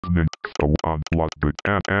evening, on block big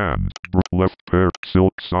and left pair,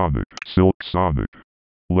 Silk Sonic,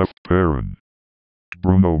 left parent,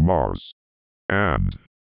 Bruno Mars, and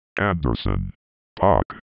Anderson,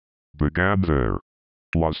 Paak, began their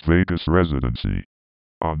Las Vegas residency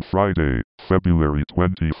on Friday, February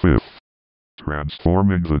 25th,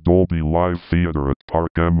 transforming the Dolby Live Theater at Paak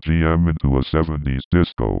MGM into a 70s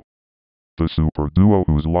disco. The super duo,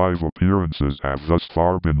 whose live appearances have thus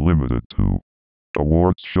far been limited to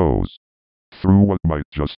awards shows, threw what might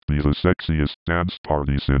just be the sexiest dance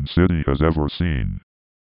party Sin City has ever seen.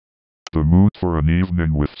 The mood for an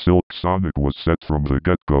evening with Silk Sonic was set from the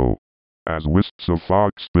get-go, as wisps of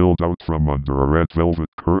fog spilled out from under a red velvet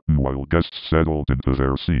curtain while guests settled into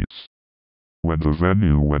their seats. When the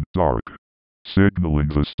venue went dark, signaling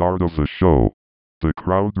the start of the show, the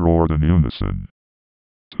crowd roared in unison.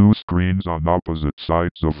 Two screens on opposite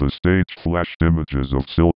sides of the stage flashed images of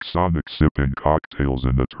Silk Sonic sipping cocktails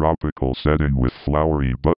in a tropical setting with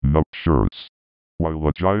flowery button-up shirts, while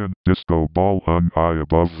a giant disco ball hung high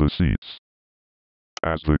above the seats.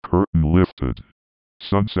 As the curtain lifted,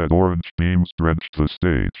 sunset orange beams drenched the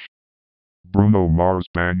stage. Bruno Mars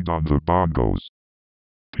banged on the bongos.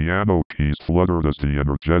 Piano keys fluttered as the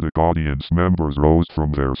energetic audience members rose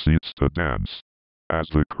from their seats to dance. As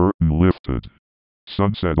the curtain lifted,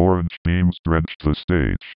 sunset orange beams drenched the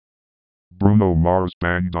stage. Bruno Mars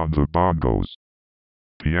banged on the bongos.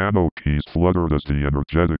 Piano keys fluttered as the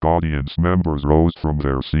energetic audience members rose from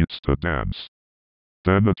their seats to dance.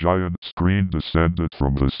 Then a giant screen descended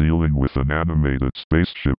from the ceiling with an animated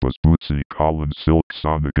spaceship as Bootsy Collins' Silk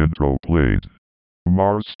Sonic intro played.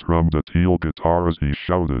 Mars strummed a steel guitar as he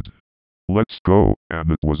shouted, "Let's go,"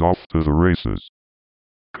 and it was off to the races.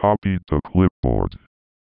 Copied to clipboard.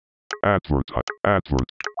 Advert.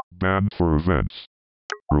 Banned for events.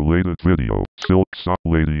 Related video.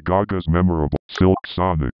 Lady Gaga's memorable Silk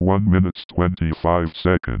Sonic 1 minute 25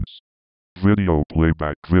 seconds. Video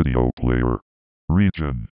playback video player.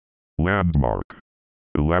 Region. Landmark.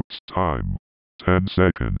 Elapsed time. 10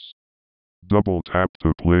 seconds. Double tap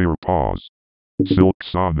to play or pause. Silk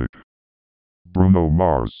Sonic. Bruno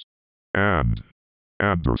Mars. And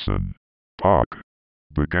Anderson. Paak.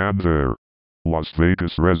 Began their Las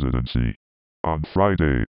Vegas residency on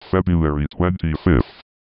Friday, February 25th,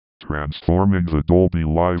 transforming the Dolby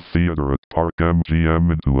Live Theater at Paak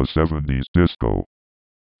MGM into a 70s disco.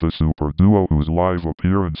 The super duo, whose live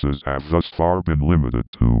appearances have thus far been limited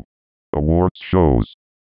to awards shows,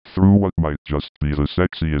 threw what might just be the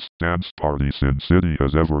sexiest dance party Sin City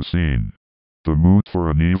has ever seen. The mood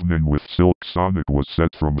for an evening with Silk Sonic was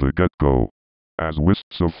set from the get-go, as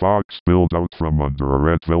wisps of fog spilled out from under a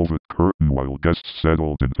red velvet curtain while guests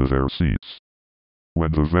settled into their seats.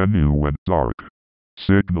 When the venue went dark,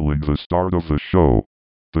 signaling the start of the show,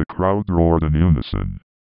 the crowd roared in unison.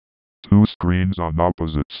 Two screens on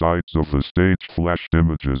opposite sides of the stage flashed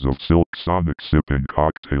images of Silk Sonic sipping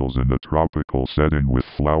cocktails in a tropical setting with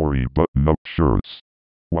flowery button-up shirts,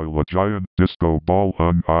 while a giant disco ball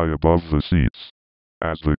hung high above the seats.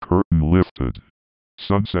 As the curtain lifted,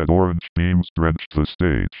 sunset orange beams drenched the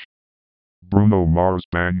stage. Bruno Mars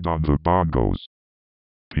banged on the bongos.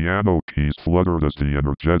 Piano keys fluttered as the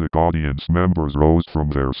energetic audience members rose from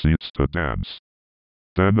their seats to dance.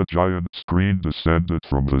 Then a giant screen descended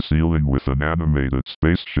from the ceiling with an animated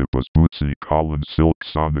spaceship as Bootsy Collins' Silk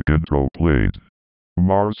Sonic intro played.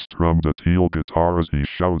 Mars strummed a steel guitar as he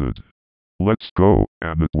shouted, "Let's go,"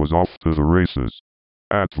 and it was off to the races.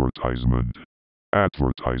 Advertisement.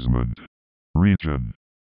 Region.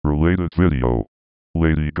 Related video.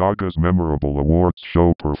 Lady Gaga's memorable awards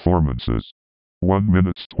show performances. 1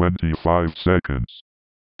 minute 25 seconds.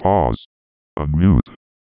 Pause. Unmute.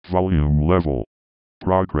 Volume level.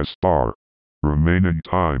 Progress bar. Remaining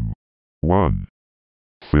time.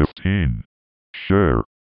 1:15. Share.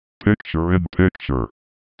 Picture in picture.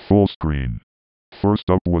 Full screen. First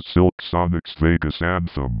up was Silk Sonic's Vegas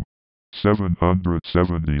anthem,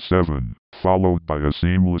 777, followed by a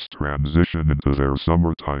seamless transition into their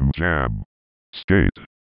summertime jam, Skate.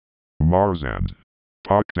 Mars and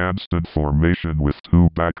Paak danced in formation with two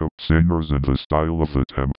backup singers in the style of the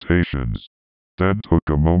Temptations, then took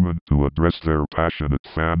a moment to address their passionate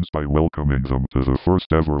fans by welcoming them to the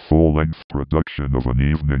first ever full-length production of An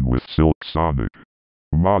Evening with Silk Sonic,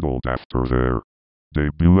 modeled after their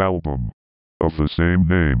debut album of the same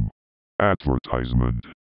name. Advertisement.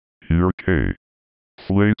 Hear K.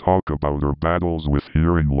 Flay talk about her battles with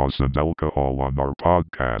hearing loss and alcohol on our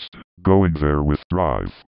podcast, Going There with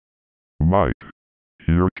Drive. Mike.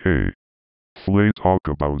 Hear K. Flay talk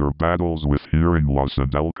about her battles with hearing loss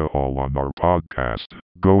and alcohol on our podcast,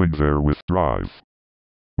 Going There with Drive.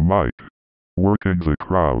 Mike. Working the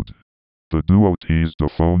crowd. The duo teased a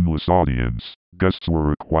phoneless audience. Guests were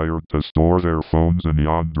required to store their phones in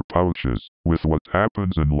yonder pouches. With what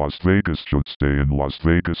happens in Las Vegas should stay in Las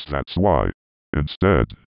Vegas, that's why. Instead,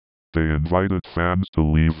 they invited fans to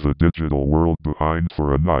leave the digital world behind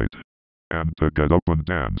for a night, and to get up and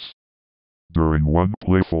dance. During one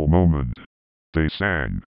playful moment, they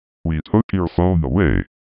sang, "We took your phone away."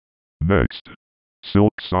 Next,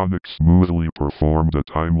 Silk Sonic smoothly performed a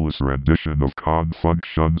timeless rendition of Con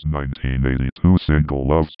Function's 1982 single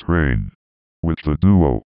Love Train, which the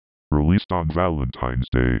duo released on Valentine's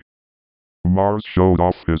Day. Mars showed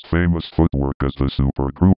off his famous footwork as the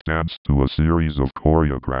supergroup danced to a series of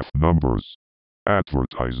choreographed numbers.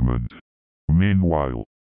 Advertisement. Meanwhile,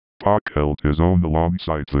 Paak held his own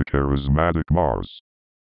alongside the charismatic Mars.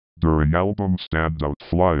 During album standout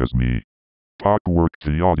Fly As Me, Paak worked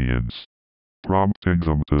the audience, prompting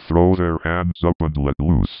them to throw their hands up and let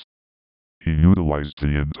loose. He utilized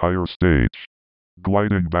the entire stage,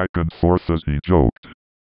 gliding back and forth as he joked,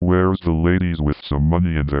 "Where's the ladies with some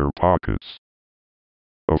money in their pockets?"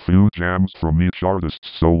 A few jams from each artist's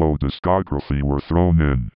solo discography were thrown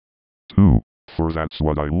in, too, for that's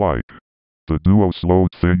what I like. The duo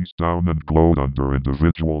slowed things down and glowed under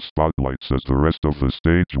individual spotlights as the rest of the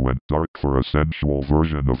stage went dark for a sensual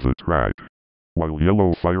version of the track, while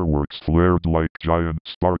yellow fireworks flared like giant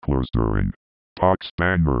sparklers during Paak's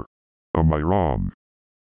banger, "Am I Wrong?"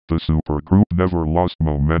 The supergroup never lost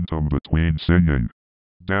momentum between singing,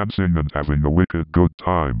 dancing and having a wicked good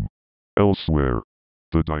time. Elsewhere,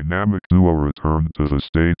 the dynamic duo returned to the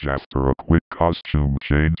stage after a quick costume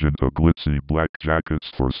change into glitzy black jackets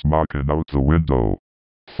for Smokin' Out the Window,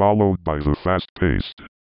 followed by the fast-paced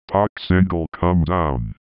Paak single Come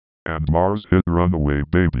Down, and Mars' hit Runaway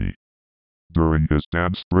Baby. During his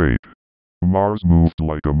dance break, Mars moved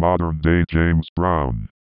like a modern-day James Brown.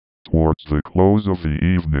 Towards the close of the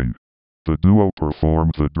evening, the duo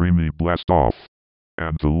performed the dreamy Blast Off,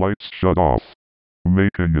 and the lights shut off,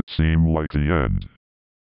 making it seem like the end.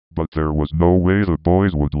 But there was no way the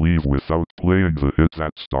boys would leave without playing the hit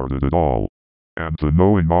that started it all, and the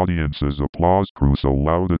knowing audience's applause grew so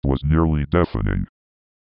loud it was nearly deafening.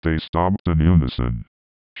 They stomped in unison,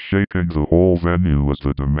 shaking the whole venue as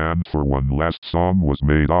the demand for one last song was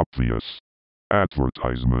made obvious.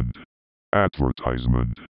 Advertisement.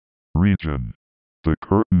 Advertisement. Region. The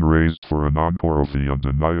curtain raised for an encore of the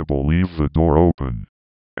undeniable Leave the Door Open,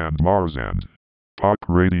 and Mars and Paak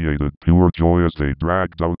radiated pure joy as they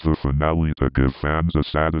dragged out the finale to give fans a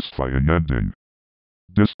satisfying ending.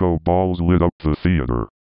 Disco balls lit up the theater,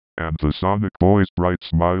 and the Sonic Boys' bright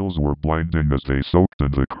smiles were blinding as they soaked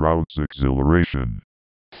in the crowd's exhilaration.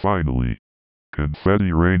 Finally,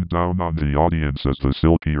 confetti rained down on the audience as the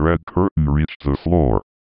silky red curtain reached the floor,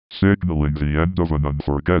 signaling the end of an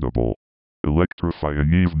unforgettable,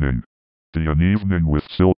 electrifying evening. An evening with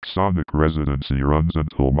Silk Sonic Residency runs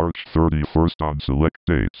until March 31st on select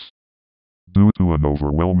dates. Due to an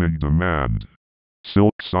overwhelming demand,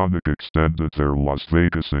 Silk Sonic extended their Las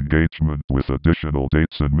Vegas engagement with additional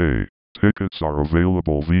dates in May. Tickets are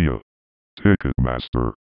available via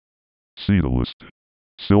Ticketmaster. Setlist.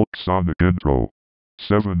 Silk Sonic Intro.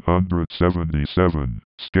 777.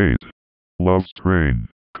 Skate. Love Train.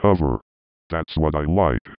 Cover. That's What I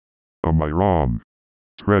Like. Am I Wrong?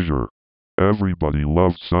 Treasure. Everybody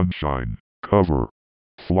Loves Sunshine. Cover.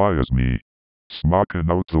 Fly As Me. Smockin'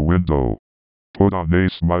 Out the Window. Put on a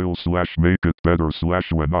smile / make it better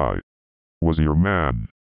 / when I was your man.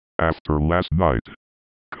 After last night.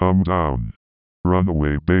 Come Down.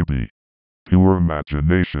 Runaway Baby. Pure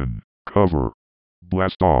Imagination. Cover.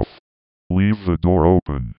 Blast Off. Leave the Door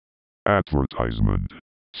Open. Advertisement.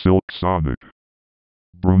 Silk Sonic.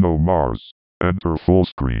 Bruno Mars. Enter full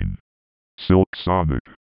screen. Silk Sonic.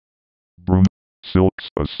 Bruno. Silk's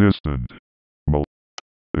assistant.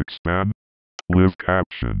 Expand. Live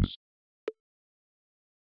captions.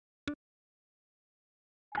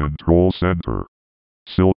 Control center.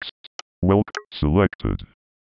 Silk's. Welcome. Selected.